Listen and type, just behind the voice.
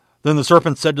Then the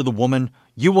serpent said to the woman,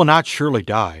 "You will not surely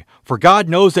die, for God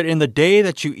knows that in the day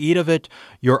that you eat of it,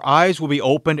 your eyes will be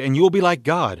opened, and you will be like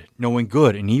God, knowing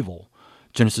good and evil."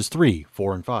 Genesis 3,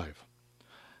 4 and 5.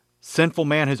 Sinful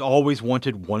man has always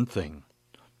wanted one thing: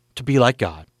 to be like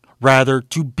God, rather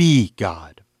to be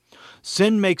God.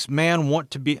 Sin makes man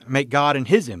want to make God in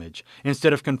his image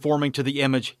instead of conforming to the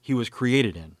image he was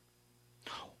created in.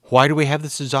 Why do we have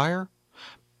this desire?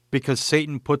 Because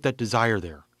Satan put that desire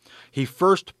there. He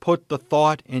first put the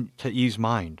thought into Eve's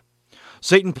mind.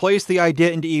 Satan placed the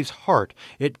idea into Eve's heart.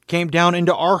 It came down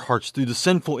into our hearts through the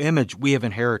sinful image we have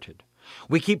inherited.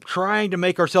 We keep trying to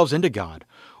make ourselves into God,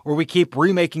 or we keep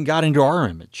remaking God into our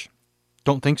image.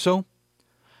 Don't think so?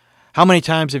 How many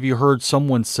times have you heard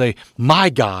someone say, "My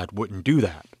God wouldn't do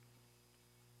that"?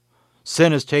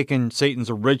 Sin has taken Satan's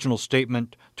original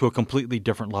statement to a completely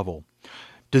different level.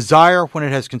 Desire, when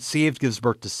it has conceived, gives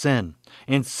birth to sin.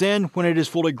 And sin, when it is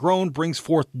fully grown, brings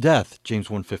forth death, James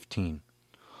 1:15.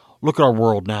 Look at our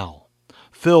world now,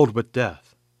 filled with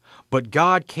death. But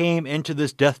God came into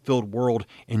this death-filled world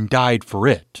and died for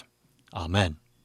it. Amen.